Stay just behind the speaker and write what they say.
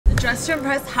Dress to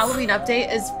Impress Halloween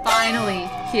update is finally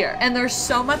here. And there's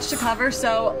so much to cover,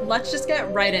 so let's just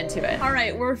get right into it. All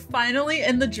right, we're finally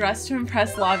in the Dress to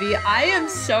Impress lobby. I am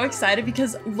so excited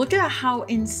because look at how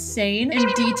insane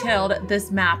and detailed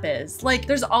this map is. Like,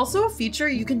 there's also a feature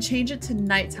you can change it to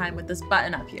nighttime with this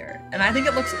button up here. And I think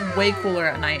it looks way cooler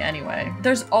at night anyway.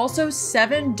 There's also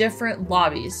 7 different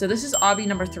lobbies. So this is obby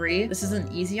number 3. This is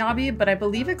an easy obby, but I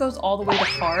believe it goes all the way to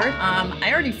hard.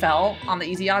 I already fell on the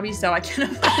easy obby, so I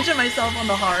can't imagine myself on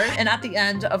the hard. And at the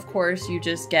end, of course, you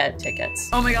just get tickets.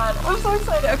 Oh my God, I'm so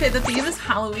excited. Okay, the theme is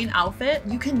Halloween outfit.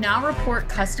 You can now report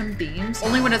custom themes,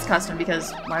 only when it's custom,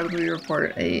 because why would we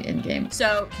report a in-game?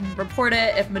 So you can report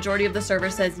it. If majority of the server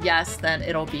says yes, then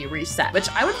it'll be reset, which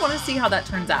I would want to see how that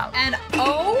turns out. And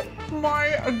oh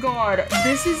my God,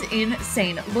 this is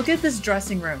insane. Look at this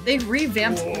dressing room. They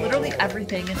revamped literally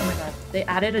everything. And oh my God, they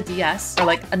added a DS or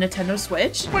like a Nintendo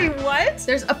Switch. Wait, what?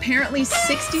 There's apparently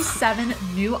 67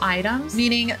 new items,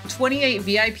 meaning 28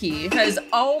 VIP, because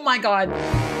oh my God,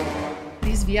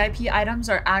 these VIP items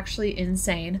are actually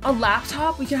insane. A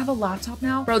laptop, we can have a laptop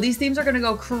now. Bro, these themes are gonna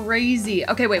go crazy.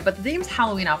 Okay, wait, but the theme's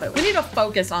Halloween outfit. We need to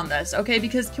focus on this, okay?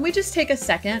 Because can we just take a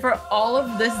second for all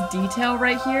of this detail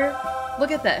right here?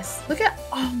 Look at this. Look at,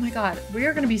 oh my God, we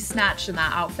are gonna be snatched in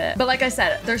that outfit. But like I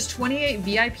said, there's 28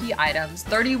 VIP items,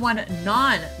 31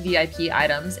 non-VIP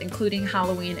items, including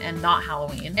Halloween and not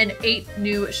Halloween, and 8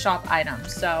 new shop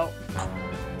items. So,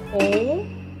 oh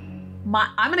my,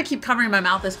 I'm gonna keep covering my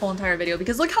mouth this whole entire video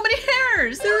because look how many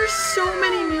hairs. There are so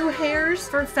many new hairs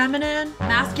for feminine,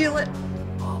 masculine.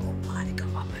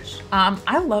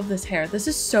 I love this hair. This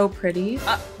is so pretty.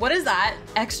 What is that?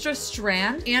 Extra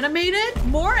strand? Animated?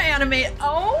 More animated.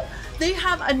 Oh, they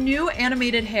have a new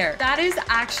animated hair. That is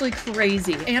actually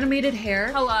crazy. Animated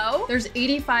hair. Hello? There's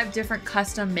 85 different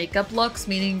custom makeup looks,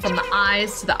 meaning from the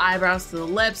eyes to the eyebrows to the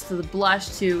lips to the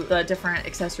blush to the different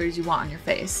accessories you want on your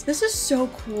face. This is so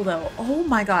cool though. Oh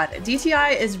my God.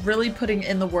 DTI is really putting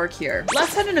in the work here.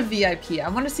 Let's head into VIP. I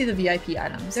want to see the VIP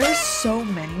items. There's so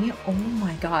many. Oh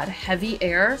my God. Heavy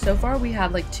air. So far we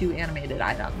have like 2 animated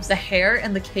items. The hair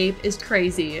and the cape is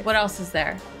crazy. What else is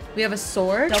there? We have a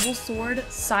sword, double sword,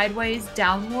 sideways,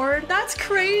 downward. That's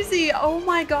crazy. Oh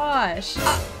my gosh.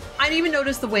 I didn't even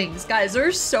notice the wings. Guys,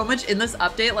 there's so much in this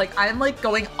update. Like, I'm like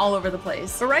going all over the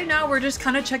place. But right now, we're just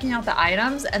kind of checking out the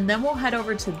items and then we'll head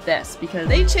over to this because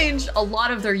they changed a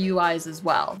lot of their UIs as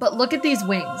well. But look at these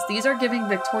wings. These are giving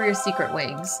Victoria's Secret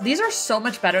wings. These are so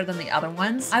much better than the other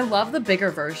ones. I love the bigger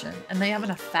version and they have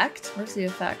an effect. Where's the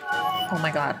effect? Oh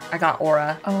my God, I got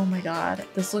aura. Oh my God,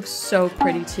 this looks so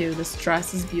pretty too. This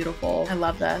dress is beautiful. I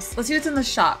love this. Let's see what's in the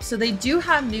shop. So they do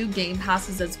have new game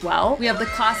passes as well. We have the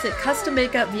classic custom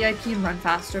makeup VIP and run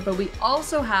faster, but we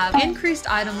also have increased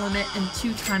item limit and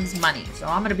 2 times money. So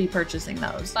I'm gonna be purchasing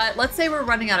those. But let's say we're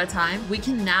running out of time. We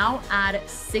can now add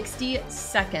 60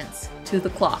 seconds to the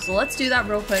clock. So let's do that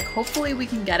real quick. Hopefully we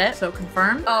can get it. So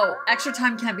confirm. Oh, extra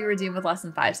time can't be redeemed with less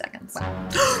than 5 seconds. Wow.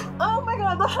 Oh my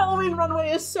God, the Halloween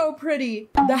runway is so pretty.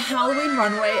 The Halloween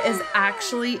runway is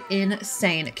actually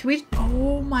insane. Can we,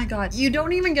 oh my God. You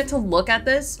don't even get to look at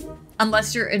this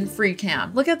unless you're in free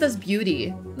cam. Look at this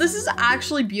beauty. This is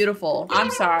actually beautiful. I'm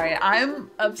sorry, I'm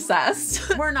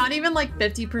obsessed. We're not even like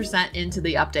 50% into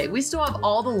the update. We still have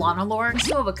all the Lana lore. We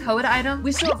still have a code item.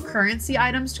 We still have currency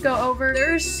items to go over.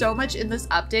 There is so much in this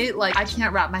update, like I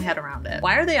can't wrap my head around it.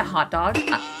 Why are they a hot dog?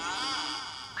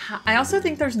 I also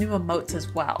think there's new emotes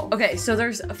as well. Okay, so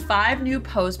there's 5 new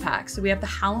pose packs. So we have the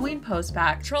Halloween pose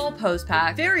pack, troll pose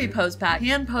pack, fairy pose pack,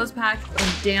 hand pose pack,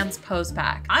 and dance pose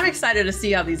pack. I'm excited to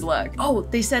see how these look. Oh,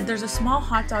 they said there's a small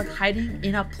hot dog hiding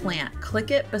in a plant. Click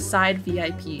it beside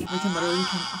VIP. We can literally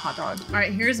become a hot dog. All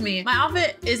right, here's me. My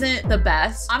outfit isn't the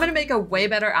best. I'm gonna make a way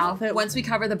better outfit once we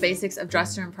cover the basics of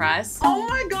Dress to Impress. Oh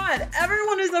my God,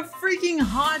 everyone is a freaking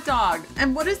hot dog.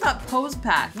 And what is that pose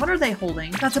pack? What are they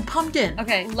holding? That's a pumpkin.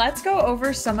 Okay, let's go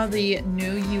over some of the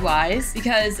new UIs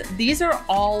because these are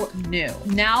all new.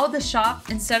 Now the shop,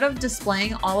 instead of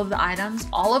displaying all of the items,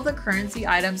 all of the currency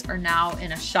items are now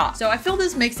in a shop. So I feel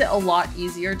this makes it a lot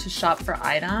easier to shop for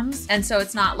items. And so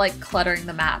it's not like cluttering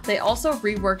the map. They also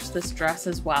reworked this dress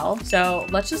as well. So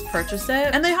let's just purchase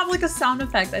it. And they have like a sound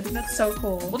effect. I think that's so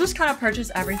cool. We'll just kind of purchase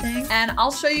everything and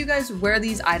I'll show you guys where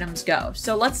these items go.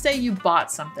 So let's say you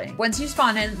bought something. Once you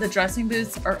spawn in, the dressing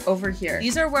booths are over here.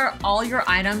 These are where all your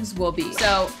items items will be.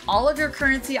 So all of your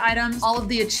currency items, all of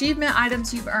the achievement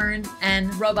items you've earned, and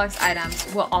Robux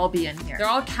items will all be in here. They're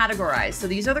all categorized. So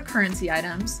these are the currency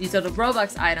items. These are the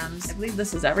Robux items. I believe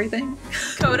this is everything.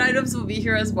 Code items will be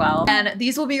here as well. And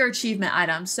these will be your achievement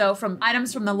items. So from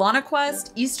items from the Lana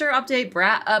quest, Easter update,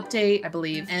 Brat update, I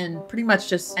believe, and pretty much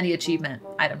just any achievement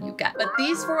item you get. But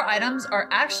these 4 items are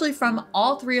actually from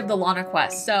all 3 of the Lana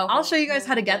quests. So I'll show you guys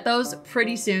how to get those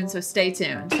pretty soon. So stay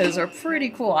tuned because they're pretty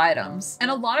cool items.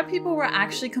 And a lot of people were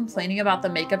actually complaining about the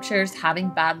makeup chairs having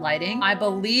bad lighting. I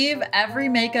believe every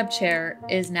makeup chair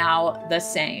is now the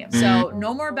same. So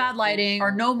no more bad lighting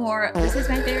or no more, this is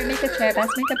my favorite makeup chair,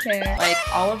 best makeup chair. Like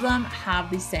all of them have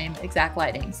the same exact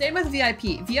lighting. Same with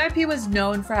VIP. VIP was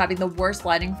known for having the worst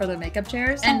lighting for their makeup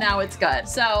chairs and now it's good.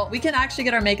 So we can actually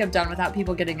get our makeup done without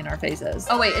people getting in our faces.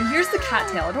 Oh wait, and here's the cat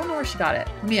tail. I don't know where she got it.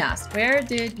 Let me ask, where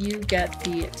did you get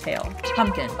the tail?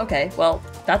 Pumpkin. Okay, well,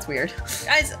 that's weird.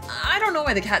 Guys, I don't know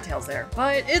why the cat tail's there,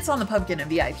 but it's on the pumpkin and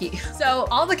VIP. So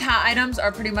all the cat items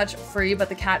are pretty much free, but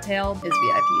the cat tail is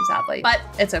VIP, sadly, but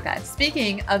it's okay.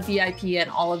 Speaking of VIP and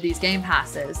all of these game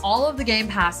passes, all of the game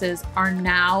passes are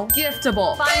now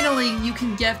giftable. Finally, you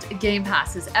can gift game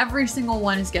passes. Every single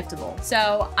one is giftable.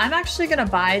 So I'm actually gonna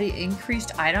buy the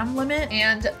increased item limit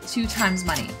and 2 times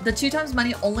money. The 2 times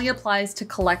money only applies to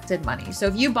collected money. So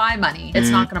if you buy money, it's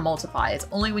not gonna multiply. It's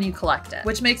only when you collect it,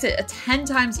 which makes it 10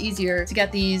 times easier to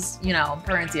get these, you know,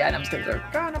 currency items because they're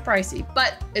kind of pricey,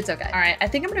 but it's okay. All right, I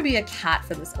think I'm gonna be a cat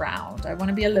for this round. I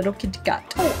wanna be a little kitty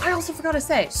cat. Oh, I also forgot to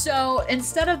say, so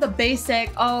instead of the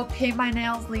basic, oh, paint my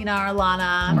nails, Lena or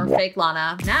Lana, or fake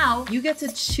Lana, now you get to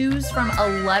choose from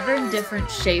 11 different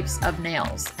shapes of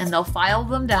nails and they'll file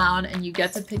them down and you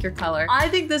get to pick your color. I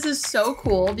think this is so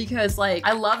cool because like,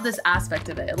 I love this aspect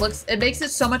of it. It makes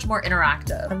it so much more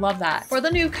interactive. I love that. For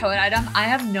the new code item, I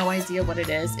have no idea what it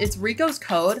is. It's Rico's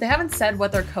code. They haven't said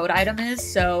what their code item is,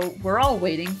 so we're all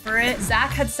waiting for it.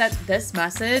 Zach had sent this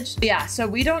message. But yeah, so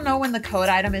we don't know when the code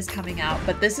item is coming out,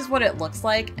 but this is what it looks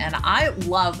like. And I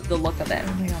love the look of it.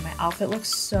 Oh my God, my outfit looks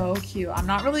so cute. I'm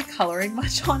not really coloring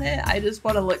much on it. I just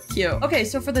want to look cute. Okay,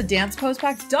 so for the dance pose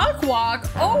pack, duck walk.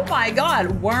 Oh my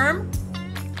God, worm.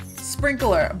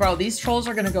 Sprinkler. Bro, these trolls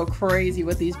are gonna go crazy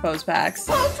with these pose packs.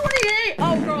 Pose 28!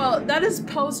 Oh girl, that is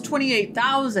pose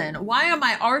 28,000. Why am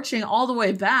I arching all the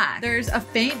way back? There's a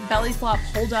faint belly flop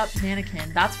hold up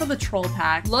mannequin. That's for the troll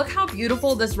pack. Look how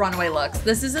beautiful this runway looks.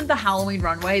 This isn't the Halloween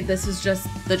runway. This is just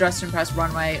the Dress to Impress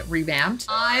runway revamped.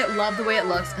 I love the way it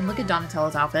looks. And look at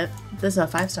Donatello's outfit. This is a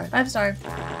 5-star. 5-star.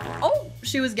 Oh,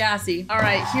 she was gassy. All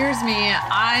right, here's me.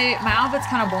 My outfit's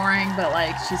kind of boring, but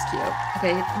like, she's cute.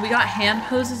 Okay, we got hand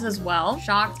poses as well.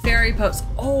 Shocked fairy pose.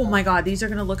 Oh my God, these are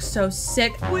gonna look so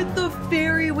sick with the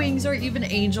fairy wings or even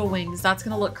angel wings. That's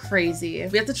gonna look crazy.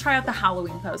 We have to try out the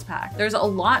Halloween pose pack. There's a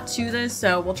lot to this,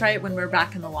 so we'll try it when we're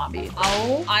back in the lobby.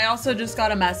 Oh, I also just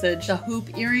got a message. The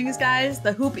hoop earrings, guys.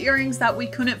 The hoop earrings that we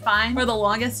couldn't find for the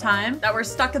longest time that were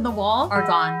stuck in the wall are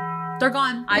gone. They're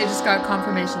gone. I just got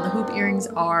confirmation. The hoop earrings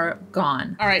are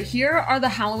gone. All right, here are the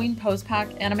Halloween pose pack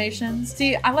animations.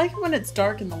 See, I like it when it's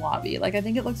dark in the lobby. Like, I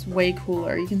think it looks way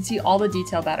cooler. You can see all the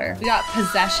detail better. We got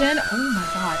possession. Oh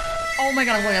my God. Oh my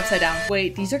God, I'm going upside down.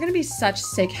 Wait, these are gonna be such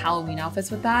sick Halloween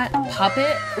outfits with that.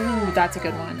 Puppet. Ooh, that's a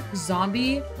good one.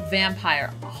 Zombie,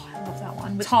 vampire. Oh, I love that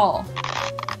one. Tall.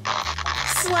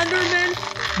 Slenderman.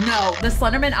 No, the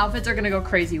Slenderman outfits are gonna go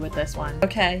crazy with this one.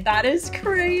 Okay, that is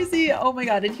crazy. Oh my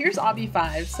God, and here's Obby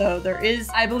 5. So there is,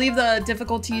 I believe the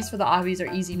difficulties for the Obbies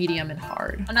are easy, medium, and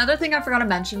hard. Another thing I forgot to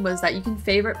mention was that you can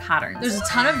favorite patterns. There's a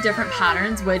ton of different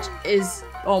patterns, which is,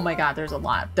 oh my God, there's a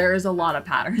lot. There is a lot of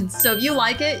patterns. So if you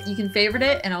like it, you can favorite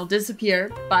it and it'll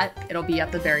disappear, but it'll be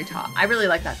at the very top. I really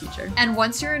like that feature. And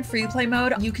once you're in free play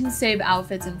mode, you can save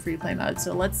outfits in free play mode.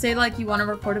 So let's say like you want to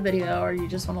record a video or you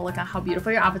just want to look at how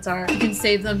beautiful your outfits are, you can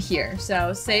save them here.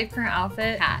 So save current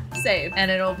outfit, cat, save,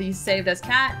 and it'll be saved as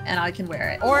cat and I can wear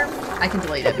it. Or I can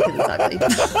delete it because it's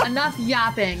ugly. Enough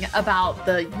yapping about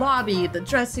the lobby, the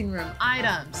dressing room,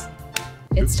 items.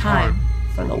 It's time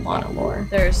for the Lana lore.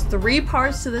 There's 3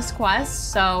 parts to this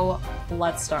quest, so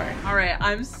let's start. All right,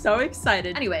 I'm so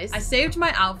excited. Anyways, I saved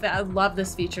my outfit. I love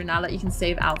this feature now that you can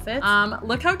save outfits.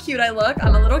 Look how cute I look.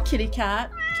 I'm a little kitty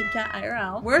cat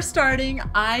IRL. We're starting.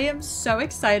 I am so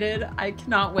excited. I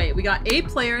cannot wait. We got 8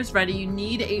 players ready. You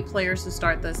need 8 players to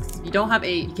start this because if you don't have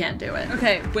 8, you can't do it.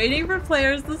 Okay, waiting for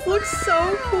players. This looks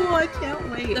so cool. I can't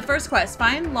wait. The first quest,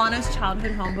 find Lana's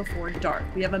childhood home before dark.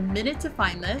 We have a minute to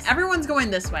find this. Everyone's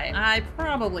going this way. I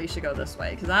probably should go this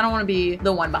way because I don't want to be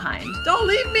the one behind. Don't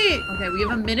leave me. Okay, we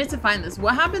have a minute to find this.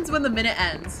 What happens when the minute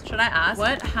ends? Should I ask?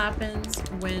 What happens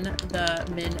when the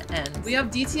min ends? We have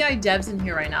DTI devs in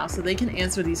here right now, so they can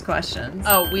answer answer these questions.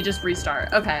 Oh, we just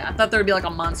restart. Okay, I thought there would be like a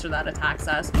monster that attacks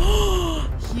us.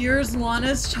 Here's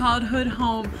Lana's childhood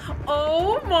home.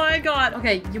 Oh my god.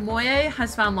 Okay, Yumoye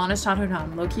has found Lana's childhood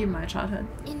home. Low-key my childhood.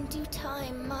 In due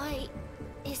time, my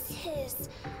is his.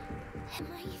 Am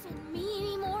I even me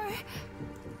anymore?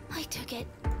 I took it.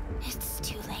 It's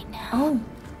too late now. Oh.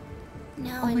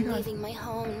 Now I'm leaving my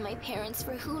home and my parents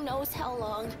for who knows how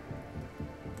long.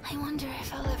 I wonder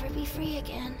if I'll ever be free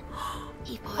again.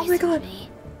 He poisoned me.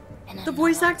 And the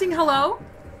voice acting, hello?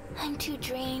 I'm too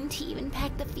drained to even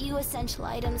pack the few essential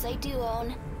items I do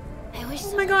own. I wish.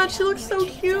 Oh my god, she looks so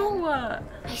cute.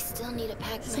 I still need to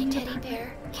pack my teddy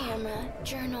bear, camera,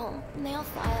 journal, nail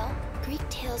file, Greek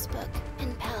tales book,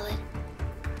 and palette.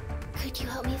 Could you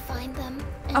help me find them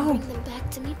and bring them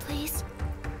back to me, please?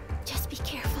 Just be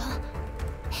careful.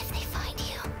 If they find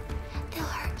you, they'll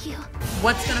hurt you.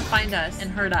 What's gonna find us and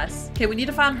hurt us? Okay, we need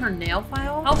to find her nail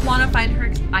file. Help Lana find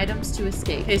her items to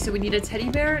escape. Okay, so we need a teddy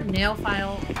bear, nail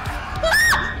file.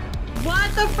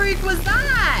 What the freak was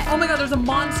that? Oh my god, there's a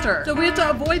monster. So we have to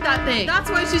avoid that thing. That's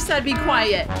why she said be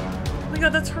quiet. Oh my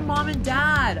god, that's her mom and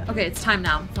dad. Okay, it's time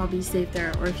now. I'll be safe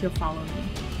there, or if you'll follow me.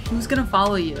 Who's gonna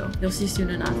follow you? You'll see soon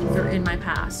enough. You're in my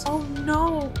past. Oh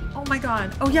no. Oh my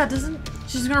god. Oh yeah,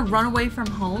 she's gonna run away from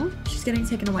home? She's getting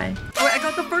taken away. Oh, I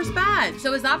got the first badge.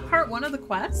 So is that part 1 of the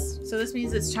quest? So this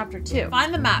means it's chapter 2.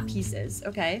 Find the map pieces.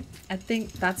 Okay, I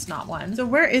think that's not one. So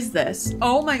where is this?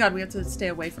 Oh my god, we have to stay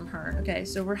away from her. Okay,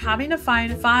 so we're having to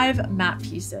find 5 map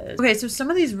pieces. Okay, so some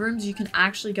of these rooms you can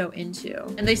actually go into.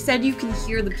 And they said you can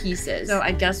hear the pieces. So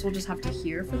I guess we'll just have to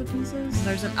hear for the pieces.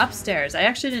 There's an upstairs. I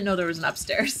actually didn't know there was an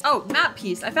upstairs. Oh, map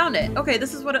piece. I found it. Okay,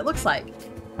 this is what it looks like.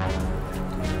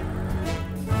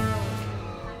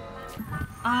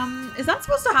 Is that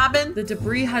supposed to happen? The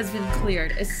debris has been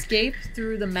cleared. Escape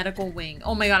through the medical wing.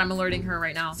 Oh my god, I'm alerting her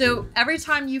right now. So every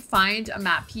time you find a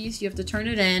map piece, you have to turn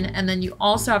it in, and then you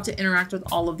also have to interact with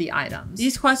all of the items.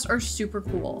 These quests are super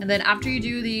cool. And then after you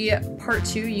do the part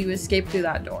 2, you escape through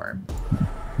that door.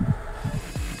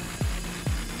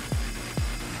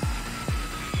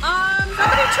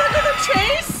 Somebody triggered the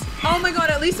chase? Oh my god,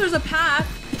 at least there's a path.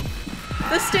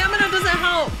 The stamina doesn't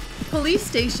help. Police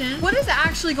station? What is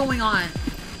actually going on?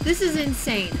 This is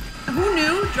insane. Who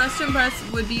knew Dress to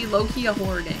Impress would be low-key a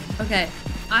horror game? Okay,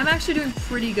 I'm actually doing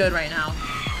pretty good right now.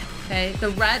 Okay,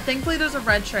 thankfully there's a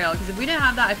red trail, because if we didn't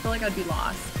have that, I feel like I'd be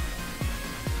lost.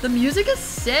 The music is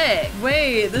sick.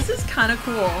 Wait, this is kind of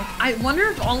cool. I wonder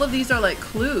if all of these are like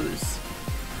clues.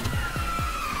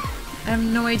 I have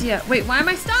no idea. Wait, why am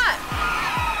I stuck?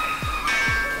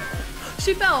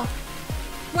 She fell.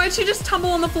 Why'd she just tumble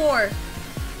on the floor?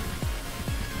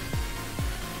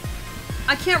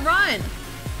 I can't run.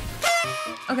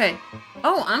 Okay.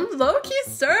 Oh, I'm low-key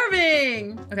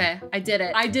serving. Okay, I did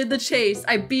it. I did the chase.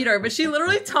 I beat her, but she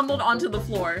literally tumbled onto the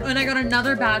floor. And I got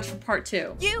another badge for part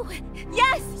 2.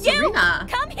 Yes, Serena.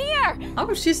 Come here.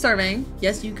 Oh, she's serving.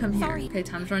 Yes, you come here. Sorry. Okay,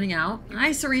 time's running out.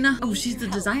 Hi, Serena. Oh, she's the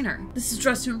designer. This is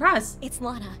Dress to Impress. It's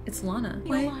Lana. It's Lana.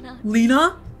 You're Lana.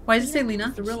 Lena? Why does it say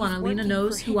Lena? The real She's Lana. Lena working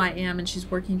knows for who him. I am, and she's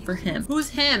working for him. Who's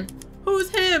him?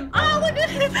 Who's him? Oh, look at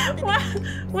him.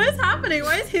 What is happening?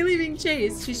 Why is Haley being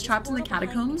chased? She's trapped in the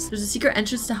catacombs. There's a secret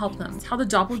entrance to help them. It's how the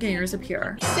doppelgangers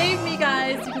appear. Save me,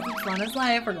 guys, because it's Lana's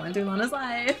life. We're going through Lana's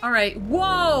life. All right.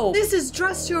 Whoa. This is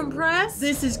Dress to Impress.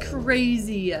 This is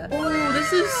crazy. Oh,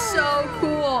 this is so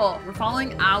cool. We're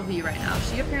following Alvi right now.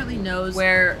 She apparently knows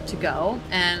where to go,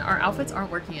 and our outfits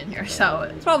aren't working in here, so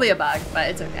it's probably a bug, but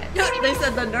it's okay. They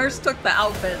said the nurse took the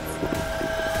outfits.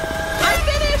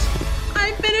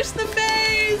 I finished the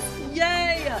maze!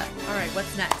 Yay! All right,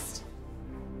 what's next?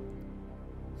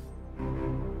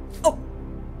 Oh!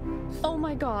 Oh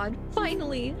my god,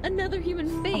 finally, another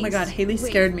human face. Oh my god, Haley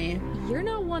scared me. You're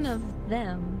not one of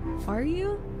them, are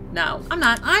you? No, I'm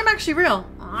not. I'm actually real.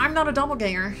 I'm not a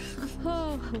doppelganger.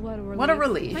 Oh, what a relief. What a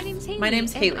relief. My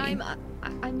name's Haley. I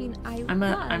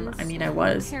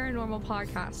was a paranormal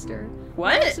podcaster.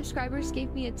 What? One of the subscribers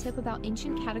gave me a tip about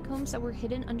ancient catacombs that were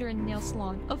hidden under a nail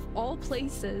salon, of all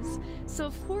places. So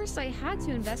of course I had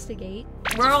to investigate.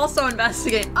 We're also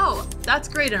investigating. Oh, that's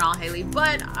great and all, Haley,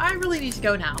 but I really need to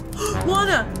go now.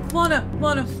 Lana!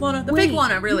 The fake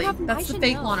Lana, really. That's the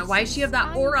fake Lana. Why does she have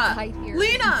that aura?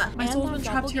 Lena! My soul's been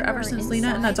trapped here ever since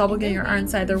Lena and that doppelganger are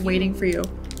inside. They're waiting for you.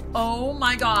 Oh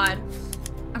my god.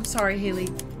 I'm sorry, Haley.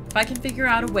 If I can figure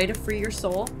out a way to free your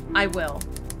soul, I will.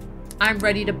 I'm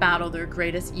ready to battle their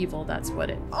greatest evil. That's what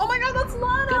it. Oh my god, that's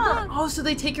Lana! Oh, so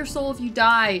they take your soul if you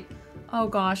die. Oh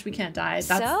gosh, we can't die.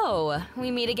 So,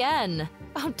 we meet again.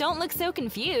 Oh, don't look so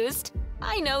confused.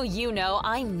 I know you know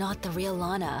I'm not the real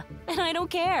Lana, and I don't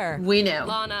care. We knew.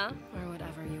 Lana, or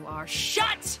whatever you are,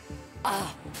 shut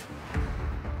up!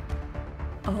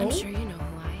 Oh? I'm sure you know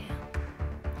who I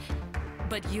am.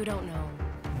 But you don't know.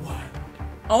 What?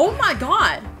 Oh my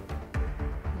god.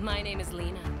 My name is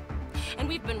Lena. And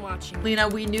we've been watching. Lena,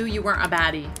 we knew you weren't a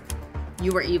baddie.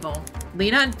 You were evil.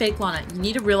 Lena and fake Lana, you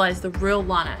need to realize the real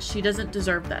Lana. She doesn't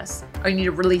deserve this. Or you need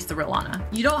to release the real Lana.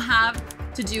 You don't have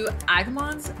to do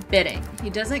Agamon's bidding. He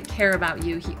doesn't care about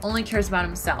you. He only cares about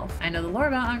himself. I know the lore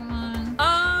about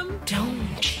Agumon.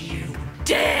 Don't you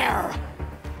dare!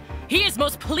 He is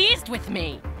most pleased with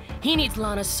me. He needs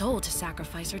Lana's soul to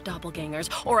sacrifice her doppelgangers,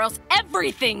 or else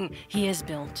everything he has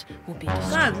built will be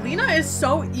destroyed. God, Lena is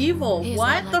so evil. He is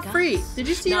What not the like freak? us. Did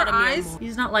you see Not her a mere eyes? mortal.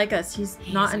 He's not like us. He's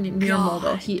He not is a a mere mortal.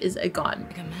 god. He is a god.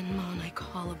 Agamemnon, I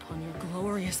call upon your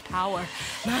glorious power.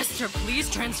 Master, please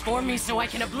transform me so I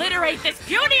can obliterate this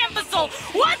puny imbecile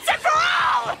once and for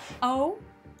all! Oh.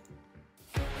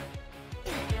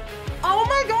 Oh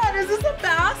my god, is this a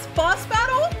boss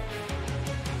battle?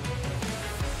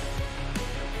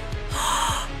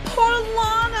 Poor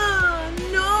Lana!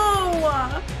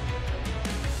 No!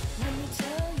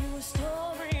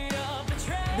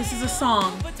 This is a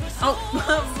song. Oh,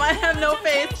 I have no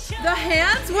faith. The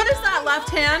hands? What is that, left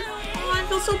hand? Oh, I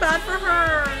feel so bad for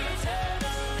her.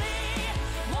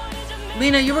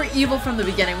 Lena, you were evil from the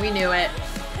beginning. We knew it.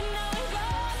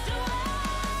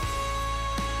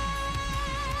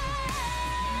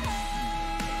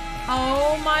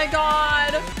 Oh my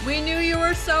god. We knew you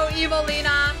were so evil,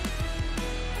 Lena.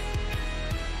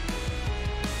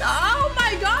 Oh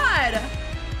my god.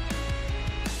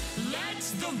 Let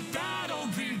the battle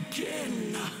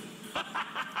begin.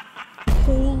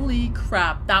 Holy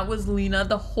crap. That was Lena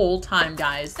the whole time,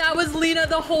 guys. That was Lena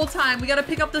the whole time. We gotta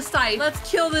pick up the scythe. Let's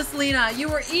kill this Lena. You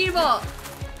were evil.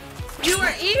 You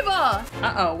were evil.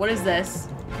 Uh-oh, what is this?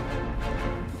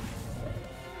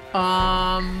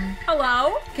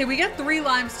 Hello? Okay, we get 3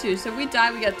 lives too. So if we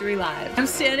die, we get 3 lives. I'm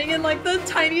standing in like the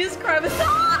tiniest crevice.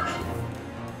 Ah!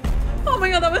 Oh my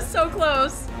god, that was so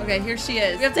close. Okay, here she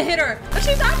is. We have to hit her. Oh,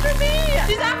 she's after me!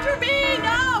 She's after me!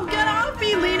 No! Get off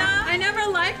me, Lena! I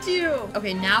never liked you.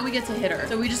 Okay, now we get to hit her.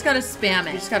 So we just gotta spam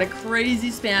it. We just gotta crazy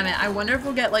spam it. I wonder if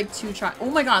we'll get like 2 tries. Oh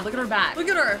my god, look at her back. Look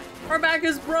at her. Her back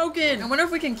is broken. I wonder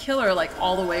if we can kill her like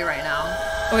all the way right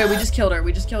now. Okay, we just killed her.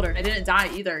 We just killed her. I didn't die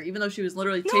either, even though she was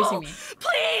literally chasing me.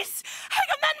 Please!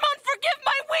 Agamemnon, forgive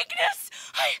my weakness!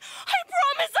 I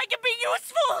promise I can be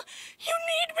useful! You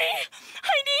need me!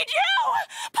 I need you!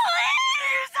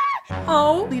 Please!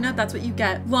 Oh, Lena, that's what you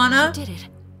get. Lana, Did it.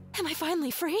 Am I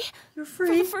finally free? you're For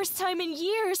free. the first time in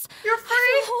years. You're I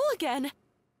free. feel whole again.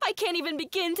 I can't even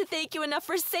begin to thank you enough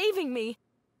for saving me.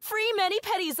 Free many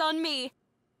petties on me.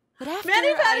 But after Many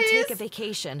I take petties. a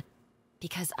vacation,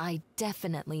 because I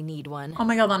definitely need one. Oh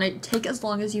my god, Lana, take as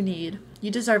long as you need. You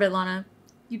deserve it, Lana.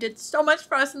 You did so much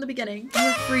for us in the beginning.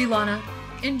 You're free, Lana.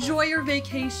 Enjoy your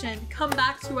vacation. Come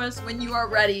back to us when you are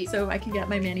ready so I can get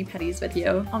my mani-pedis with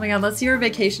you. Oh my god, let's see her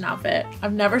vacation outfit.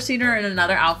 I've never seen her in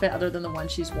another outfit other than the one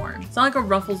she's worn. It's not like a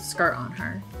ruffled skirt on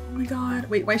her. Oh my god.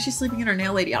 Wait, why is she sleeping in her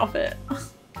nail lady outfit?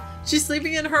 She's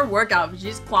sleeping in her work outfit.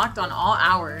 She's clocked on all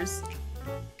hours.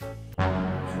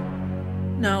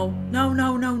 No, no,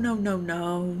 no, no, no, no,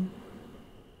 no.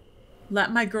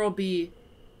 Let my girl be.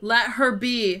 Let her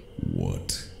be.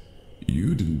 What?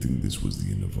 You didn't think this was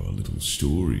the end of our little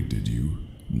story, did you?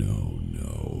 No,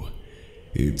 no.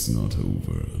 It's not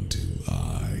over until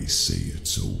I say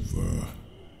it's over.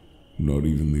 Not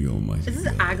even the almighty Is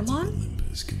this gods of Agumon?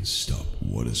 Olympus can stop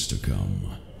what is to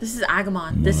come. This is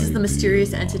Agumon. This is My the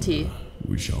mysterious dear entity. Lana,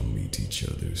 we shall meet each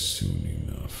other soon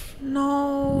enough.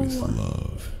 No. With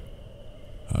love,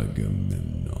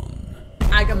 Agamemnon.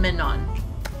 Agamemnon.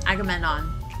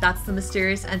 Agamemnon. That's the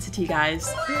mysterious entity, guys.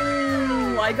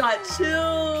 Ooh, I got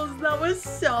chills. That was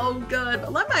so good.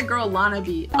 But let my girl Lana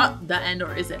be. The end,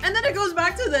 or is it? And then it goes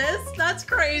back to this. That's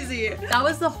crazy. That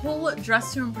was the whole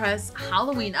Dress to Impress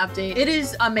Halloween update. It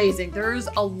is amazing. There's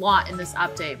a lot in this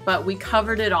update, but we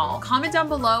covered it all. Comment down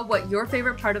below what your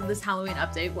favorite part of this Halloween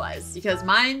update was, because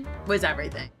mine was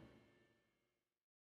everything.